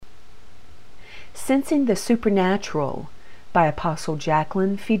Sensing the Supernatural by Apostle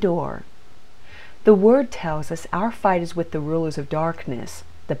Jacqueline Fedor. The Word tells us our fight is with the rulers of darkness,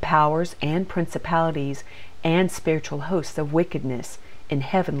 the powers and principalities and spiritual hosts of wickedness in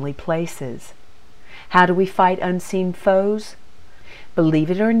heavenly places. How do we fight unseen foes?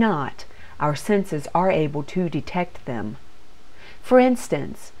 Believe it or not, our senses are able to detect them. For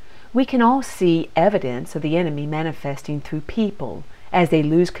instance, we can all see evidence of the enemy manifesting through people as they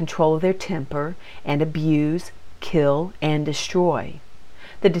lose control of their temper and abuse, kill, and destroy.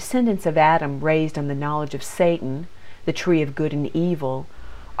 The descendants of Adam, raised on the knowledge of Satan, the tree of good and evil,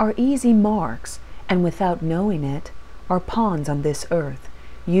 are easy marks, and without knowing it, are pawns on this earth,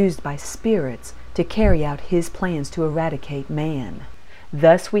 used by spirits to carry out his plans to eradicate man.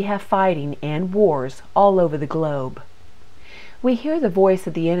 Thus we have fighting and wars all over the globe. We hear the voice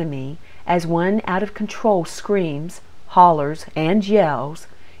of the enemy as one out of control screams, hollers, and yells,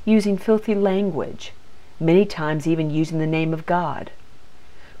 using filthy language, many times even using the name of God.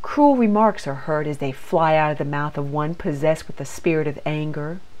 Cruel remarks are heard as they fly out of the mouth of one possessed with the spirit of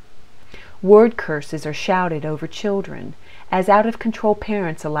anger. Word curses are shouted over children, as out-of-control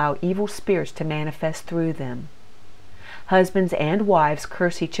parents allow evil spirits to manifest through them. Husbands and wives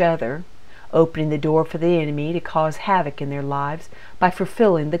curse each other, opening the door for the enemy to cause havoc in their lives by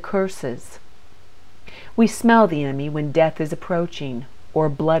fulfilling the curses. We smell the enemy when death is approaching or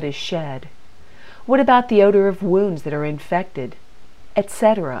blood is shed. What about the odor of wounds that are infected,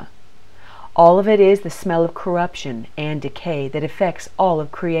 etc.? All of it is the smell of corruption and decay that affects all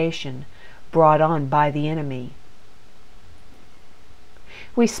of creation, brought on by the enemy.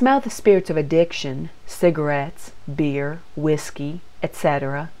 We smell the spirits of addiction, cigarettes, beer, whiskey,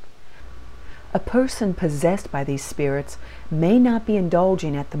 etc. A person possessed by these spirits may not be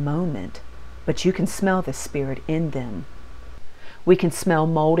indulging at the moment, but you can smell the spirit in them. We can smell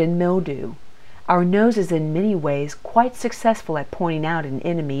mold and mildew. Our nose is in many ways quite successful at pointing out an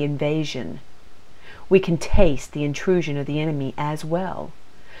enemy invasion. We can taste the intrusion of the enemy as well.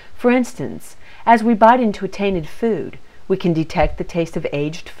 For instance, as we bite into a tainted food, we can detect the taste of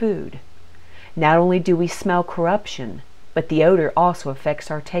aged food. Not only do we smell corruption, but the odor also affects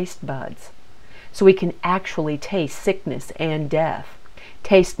our taste buds. So we can actually taste sickness and death,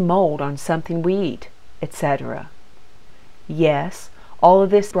 taste mold on something we eat, etc. Yes, all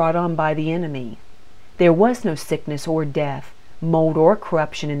of this brought on by the enemy. There was no sickness or death, mold or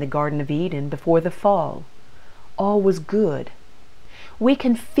corruption in the Garden of Eden before the fall. All was good. We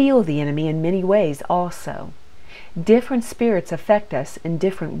can feel the enemy in many ways also. Different spirits affect us in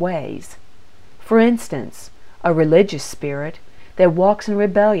different ways. For instance, a religious spirit that walks in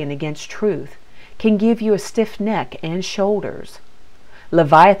rebellion against truth can give you a stiff neck and shoulders.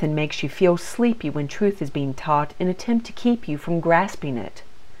 Leviathan makes you feel sleepy when truth is being taught in an attempt to keep you from grasping it.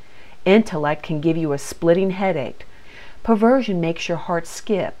 Intellect can give you a splitting headache. Perversion makes your heart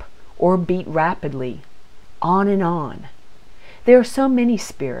skip or beat rapidly. On and on. There are so many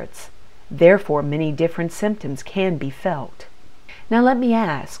spirits, therefore many different symptoms can be felt. Now let me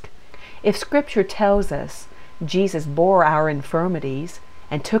ask, if Scripture tells us Jesus bore our infirmities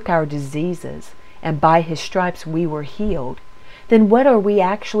and took our diseases, and by his stripes we were healed, then what are we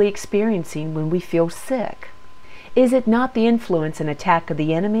actually experiencing when we feel sick? Is it not the influence and attack of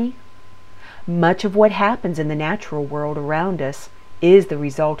the enemy? Much of what happens in the natural world around us is the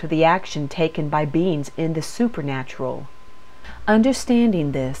result of the action taken by beings in the supernatural.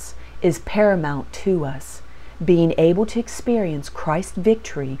 Understanding this is paramount to us, being able to experience Christ's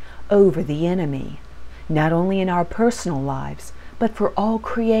victory over the enemy, not only in our personal lives, but for all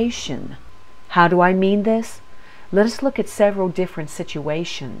creation. How do I mean this? Let us look at several different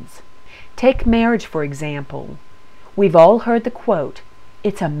situations. Take marriage, for example. We've all heard the quote,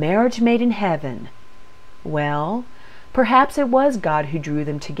 "It's a marriage made in heaven." Well, perhaps it was God who drew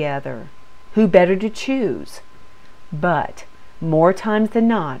them together. Who better to choose? But, more times than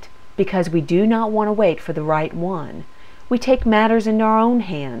not, because we do not want to wait for the right one, we take matters into our own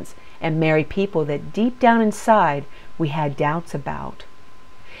hands and marry people that deep down inside we had doubts about.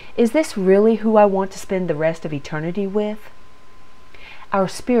 Is this really who I want to spend the rest of eternity with? Our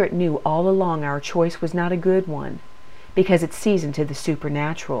spirit knew all along our choice was not a good one, because it sees into the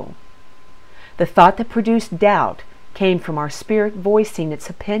supernatural. The thought that produced doubt came from our spirit voicing its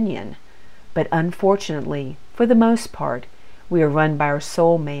opinion, but unfortunately, for the most part, we are run by our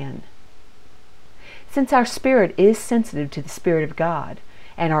soul man. Since our spirit is sensitive to the Spirit of God,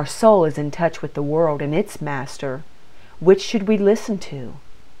 and our soul is in touch with the world and its master, which should we listen to?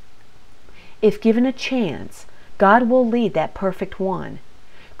 If given a chance, God will lead that perfect one,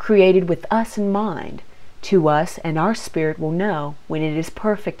 created with us in mind, to us, and our spirit will know when it is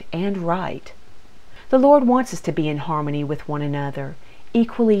perfect and right. The Lord wants us to be in harmony with one another,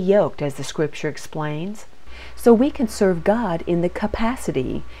 equally yoked, as the Scripture explains, so we can serve God in the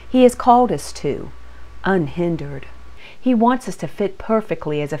capacity He has called us to, unhindered. He wants us to fit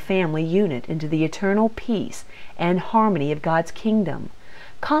perfectly as a family unit into the eternal peace and harmony of God's kingdom,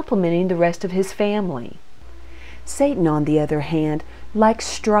 complementing the rest of His family. Satan, on the other hand, likes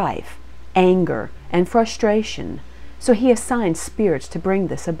strife, anger, and frustration, so he assigns spirits to bring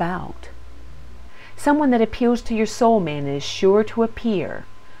this about. Someone that appeals to your soul man is sure to appear.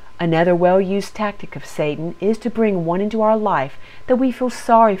 Another well-used tactic of Satan is to bring one into our life that we feel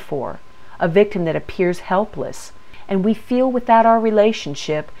sorry for, a victim that appears helpless, and we feel without our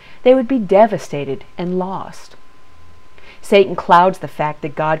relationship they would be devastated and lost. Satan clouds the fact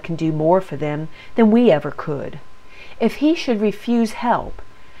that God can do more for them than we ever could. If He should refuse help,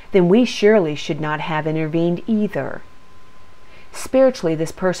 then we surely should not have intervened either. Spiritually,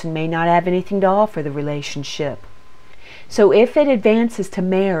 this person may not have anything to offer the relationship. So if it advances to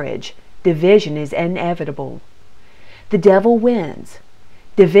marriage, division is inevitable. The devil wins.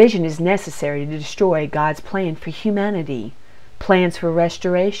 Division is necessary to destroy God's plan for humanity, plans for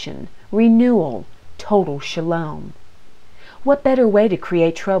restoration, renewal, total shalom. What better way to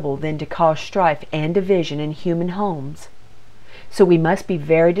create trouble than to cause strife and division in human homes? So we must be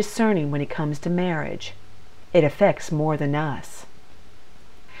very discerning when it comes to marriage. It affects more than us.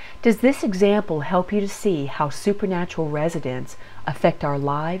 Does this example help you to see how supernatural residents affect our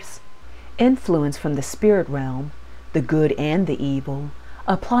lives? Influence from the spirit realm, the good and the evil,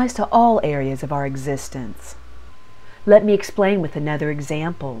 applies to all areas of our existence. Let me explain with another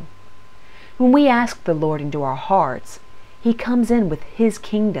example. When we ask the Lord into our hearts, He comes in with His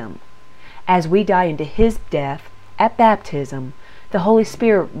kingdom. As we die into His death at baptism, the Holy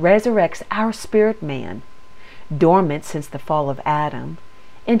Spirit resurrects our spirit man, dormant since the fall of Adam,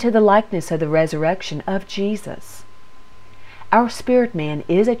 into the likeness of the resurrection of Jesus. Our spirit man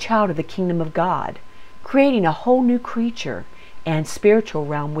is a child of the kingdom of God, creating a whole new creature and spiritual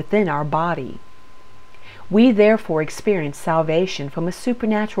realm within our body. We therefore experience salvation from a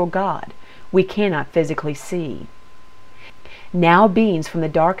supernatural God we cannot physically see. Now beings from the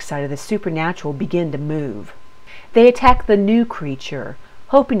dark side of the supernatural begin to move. They attack the new creature,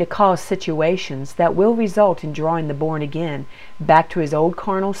 hoping to cause situations that will result in drawing the born again back to his old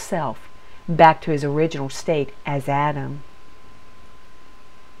carnal self, back to his original state as Adam.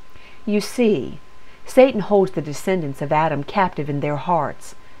 You see, Satan holds the descendants of Adam captive in their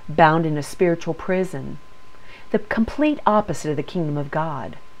hearts, bound in a spiritual prison, the complete opposite of the kingdom of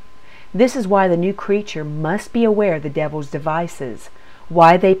God. This is why the new creature must be aware of the devil's devices,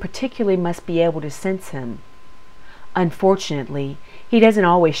 why they particularly must be able to sense him. Unfortunately, he doesn't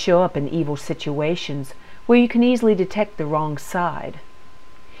always show up in evil situations where you can easily detect the wrong side.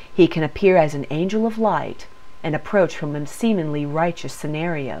 He can appear as an angel of light and approach from a seemingly righteous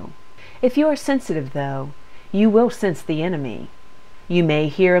scenario. If you are sensitive, though, you will sense the enemy. You may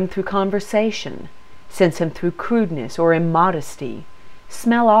hear him through conversation, sense him through crudeness or immodesty,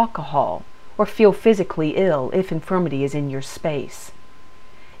 smell alcohol, or feel physically ill if infirmity is in your space.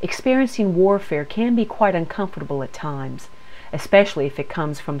 Experiencing warfare can be quite uncomfortable at times, especially if it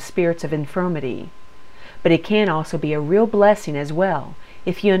comes from spirits of infirmity. But it can also be a real blessing as well,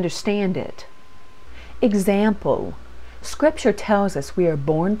 if you understand it. Example: Scripture tells us we are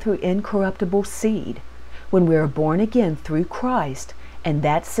born through incorruptible seed, when we are born again through Christ, and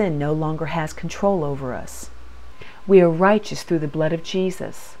that sin no longer has control over us. We are righteous through the blood of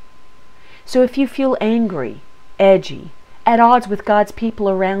Jesus. So if you feel angry, edgy, at odds with God's people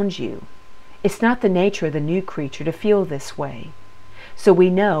around you, it's not the nature of the new creature to feel this way. So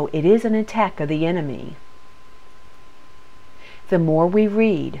we know it is an attack of the enemy. The more we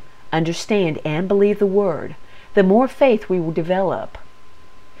read, understand, and believe the Word, the more faith we will develop.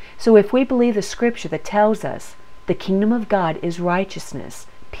 So if we believe the Scripture that tells us the kingdom of God is righteousness,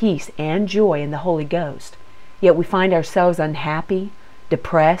 peace, and joy in the Holy Ghost, yet we find ourselves unhappy,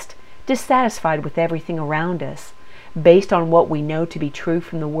 depressed, dissatisfied with everything around us, based on what we know to be true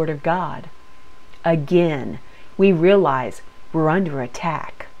from the Word of God, again, we realize we're under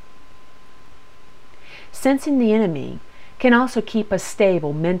attack. Sensing the enemy can also keep us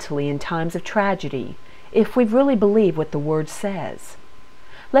stable mentally in times of tragedy, if we really believe what the Word says.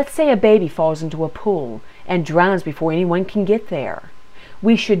 Let's say a baby falls into a pool and drowns before anyone can get there.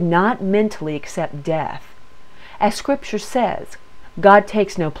 We should not mentally accept death. As Scripture says, God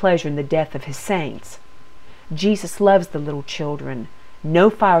takes no pleasure in the death of His saints. Jesus loves the little children. No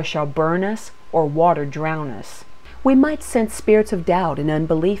fire shall burn us or water drown us. We might sense spirits of doubt and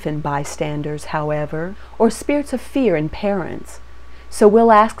unbelief in bystanders, however, or spirits of fear in parents. So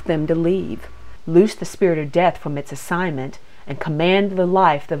we'll ask them to leave. loose the spirit of death from its assignment, and command the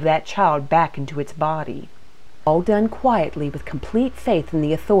life of that child back into its body. All done quietly with complete faith in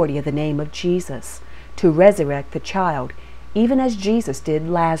the authority of the name of Jesus to resurrect the child, even as Jesus did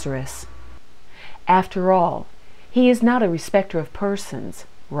Lazarus. After all, He is not a respecter of persons,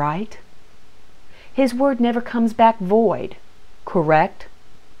 right? His word never comes back void, correct?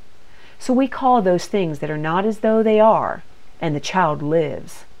 So we call those things that are not as though they are, and the child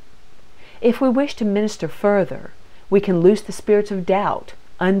lives. If we wish to minister further, we can loose the spirits of doubt,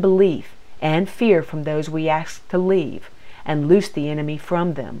 unbelief, and fear from those we ask to leave, and loose the enemy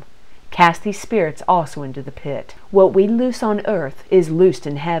from them. Cast these spirits also into the pit. What we loose on earth is loosed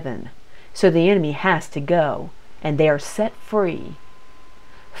in heaven, so the enemy has to go, and they are set free.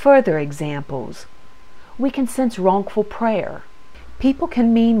 Further examples. We can sense wrongful prayer. People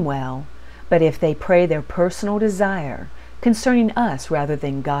can mean well, but if they pray their personal desire concerning us rather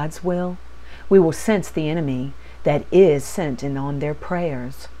than God's will, we will sense the enemy that is sent in on their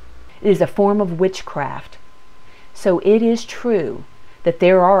prayers. It is a form of witchcraft. So it is true that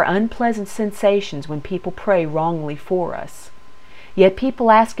there are unpleasant sensations when people pray wrongly for us. Yet people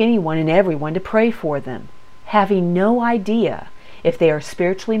ask anyone and everyone to pray for them, having no idea if they are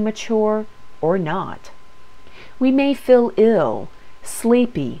spiritually mature or not. We may feel ill,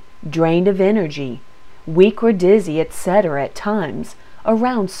 sleepy, drained of energy, weak or dizzy, etc. at times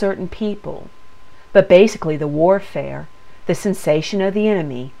around certain people. But basically the warfare, the sensation of the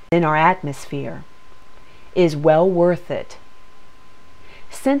enemy in our atmosphere, is well worth it.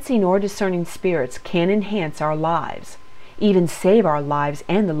 Sensing or discerning spirits can enhance our lives, even save our lives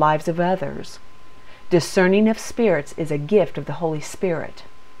and the lives of others. Discerning of spirits is a gift of the Holy Spirit.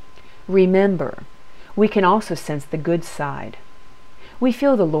 Remember, we can also sense the good side. We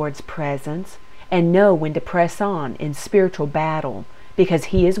feel the Lord's presence and know when to press on in spiritual battle because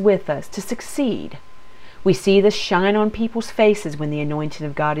He is with us to succeed. We see the shine on people's faces when the anointing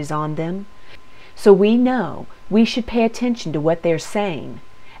of God is on them. So we know we should pay attention to what they're saying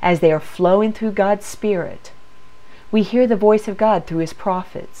as they are flowing through God's Spirit. We hear the voice of God through His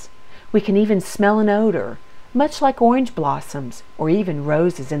prophets. We can even smell an odor, much like orange blossoms or even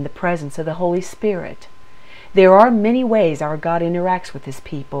roses in the presence of the Holy Spirit. There are many ways our God interacts with His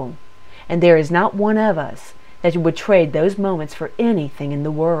people, and there is not one of us that would trade those moments for anything in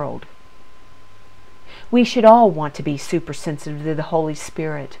the world. We should all want to be super sensitive to the Holy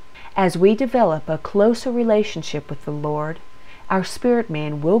Spirit. As we develop a closer relationship with the Lord, our spirit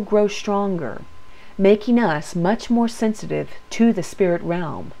man will grow stronger, making us much more sensitive to the spirit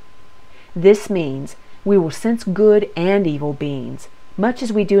realm. This means we will sense good and evil beings, much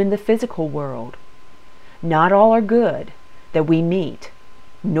as we do in the physical world. Not all are good that we meet,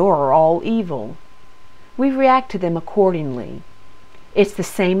 nor are all evil. We react to them accordingly. It's the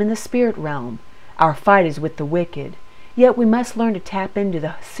same in the spirit realm. Our fight is with the wicked, yet we must learn to tap into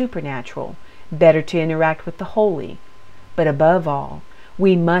the supernatural, better to interact with the holy. But above all,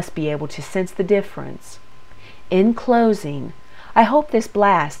 we must be able to sense the difference. In closing, I hope this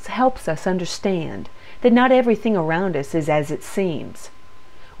blast helps us understand that not everything around us is as it seems.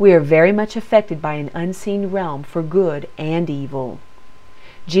 We are very much affected by an unseen realm for good and evil.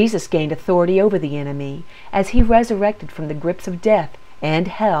 Jesus gained authority over the enemy as He resurrected from the grips of death and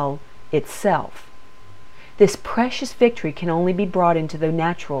hell itself. This precious victory can only be brought into the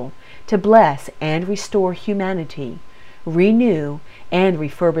natural to bless and restore humanity, renew and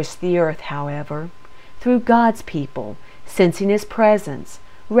refurbish the earth, however, through God's people, sensing His presence,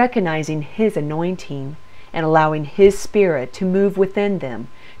 recognizing His anointing, and allowing His Spirit to move within them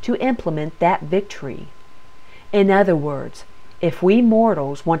to implement that victory. In other words, if we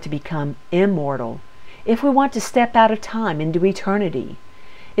mortals want to become immortal, if we want to step out of time into eternity,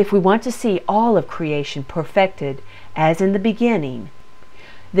 if we want to see all of creation perfected as in the beginning,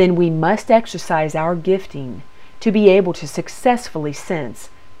 then we must exercise our gifting to be able to successfully sense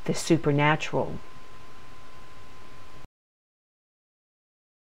the supernatural.